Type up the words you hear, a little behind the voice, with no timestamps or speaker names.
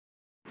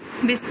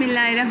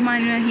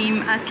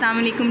Bismillahirrahmanirrahim.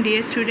 Assalamu alaikum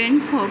dear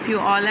students. Hope you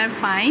all are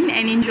fine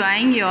and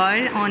enjoying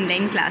your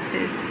online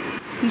classes.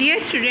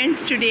 Dear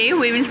students, today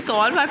we will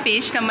solve our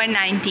page number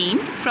 19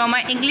 from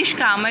our English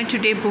Grammar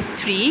Today book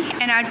 3,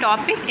 and our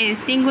topic is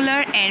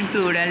singular and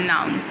plural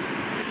nouns.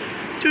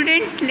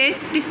 Students,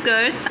 let's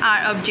discuss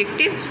our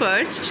objectives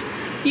first.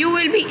 You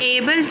will be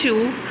able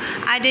to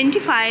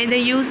identify the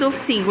use of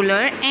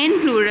singular and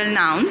plural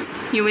nouns.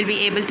 You will be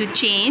able to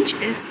change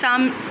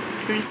some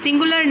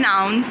singular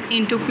nouns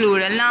into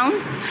plural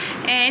nouns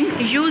and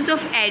use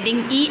of adding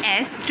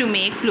es to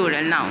make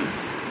plural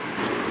nouns.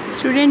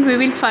 Student, we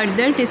will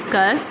further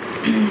discuss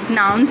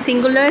nouns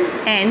singular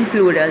and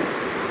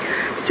plurals.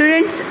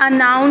 Students, a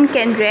noun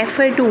can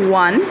refer to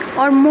one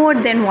or more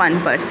than one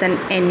person,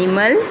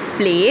 animal,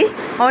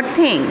 place or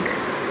thing.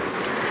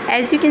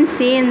 As you can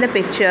see in the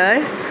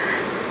picture,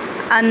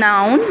 a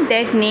noun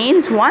that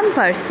names one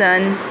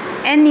person,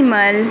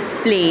 animal,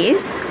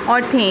 place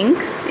or thing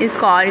is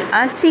called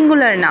a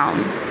singular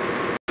noun.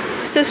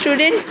 So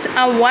students,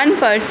 one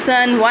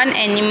person, one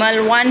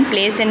animal, one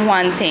place and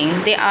one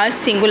thing, they are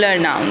singular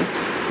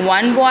nouns.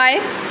 One boy,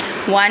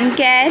 one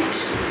cat,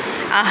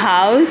 a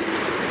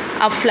house,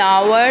 a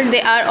flower,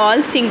 they are all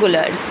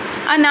singulars.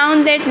 A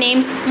noun that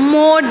names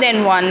more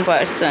than one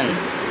person,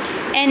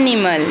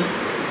 animal,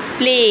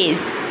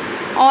 place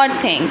or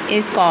thing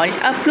is called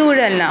a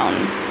plural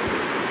noun.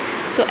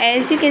 So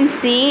as you can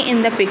see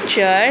in the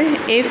picture,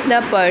 if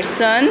the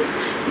person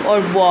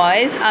or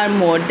boys are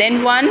more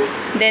than one,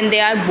 then they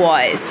are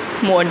boys.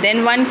 More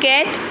than one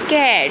cat,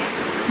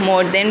 cats.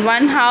 More than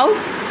one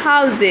house,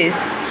 houses.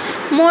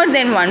 More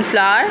than one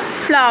flower,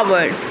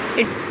 flowers.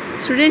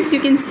 Students, you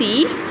can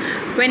see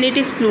when it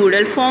is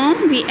plural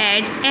form, we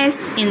add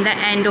s in the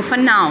end of a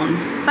noun.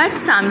 But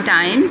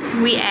sometimes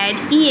we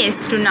add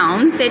es to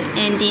nouns that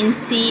end in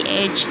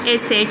ch,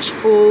 sh,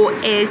 o,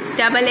 s,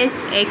 double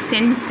s, x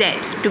and z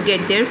to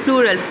get their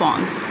plural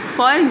forms.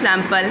 For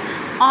example,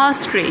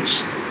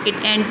 ostrich, it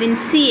ends in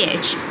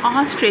ch,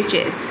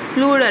 ostriches,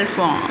 plural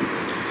form.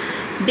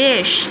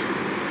 Dish,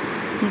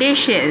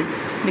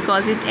 dishes,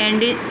 because it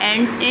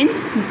ends in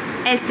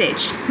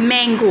sh.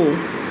 Mango,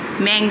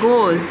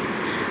 mangoes,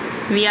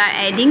 we are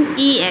adding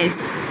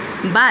es.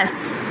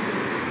 Bus,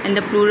 and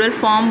the plural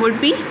form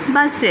would be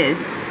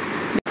buses.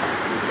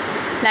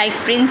 Like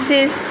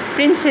princess,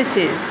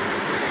 princesses.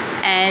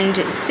 And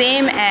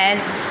same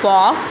as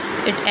fox,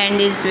 it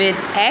ends with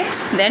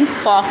x, then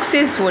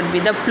foxes would be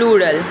the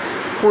plural.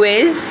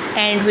 Quiz,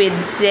 and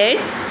with z,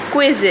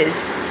 quizzes.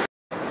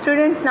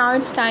 Students, now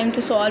it's time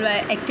to solve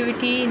our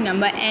activity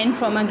number n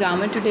from our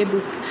Grammar Today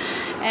book.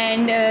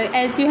 And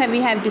as we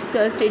have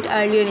discussed it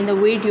earlier in the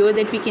video,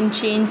 that we can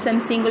change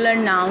some singular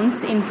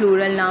nouns in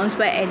plural nouns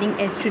by adding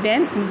s to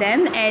them.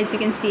 Then as you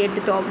can see at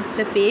the top of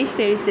the page,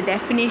 there is the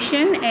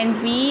definition, and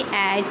we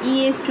add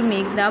es to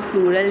make the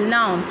plural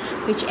noun,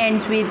 which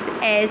ends with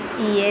s,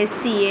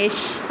 es,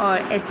 ch or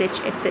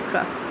sh,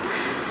 etc.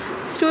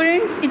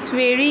 Students, it's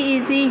very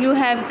easy. You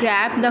have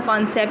grabbed the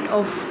concept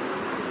of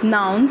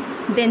nouns,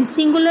 then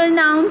singular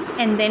nouns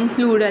and then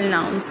plural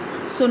nouns.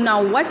 So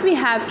now what we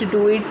have to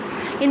do it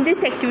in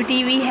this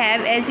activity, we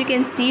have, as you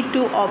can see,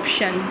 two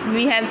options.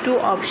 We have two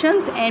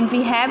options and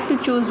we have to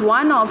choose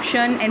one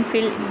option and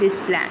fill this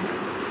blank.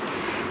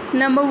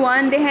 Number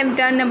one, they have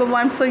done number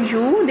one for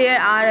you. There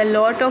are a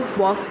lot of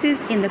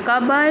boxes in the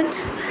cupboard.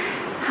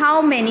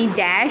 How many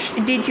dash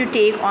did you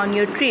take on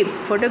your trip?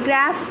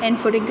 Photograph and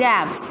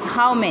photographs.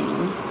 How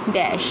many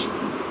dash?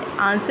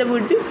 Answer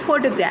would be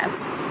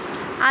photographs.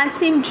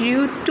 Asim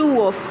drew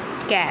two of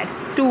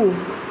cats. Two.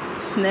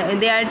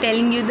 They are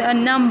telling you the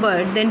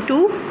number. Then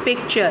two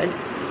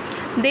pictures.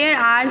 There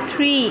are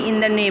three in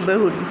the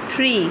neighborhood.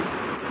 Three.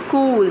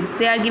 Schools.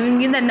 They are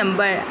giving you the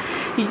number.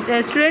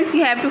 Students,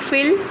 you have to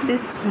fill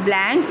this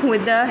blank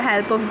with the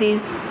help of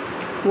these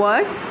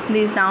words,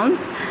 these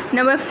nouns.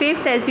 Number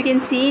 5th, as you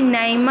can see,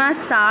 Naima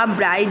saw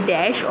bright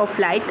dash of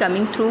light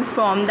coming through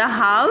from the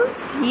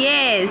house.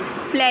 Yes,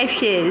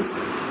 flashes.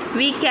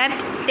 We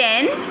kept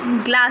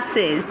 10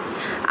 glasses.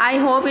 I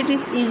hope it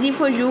is easy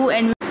for you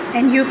and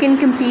you can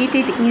complete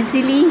it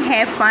easily.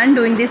 Have fun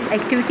doing this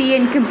activity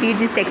and complete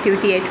this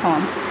activity at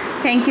home.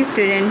 Thank you,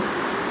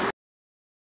 students.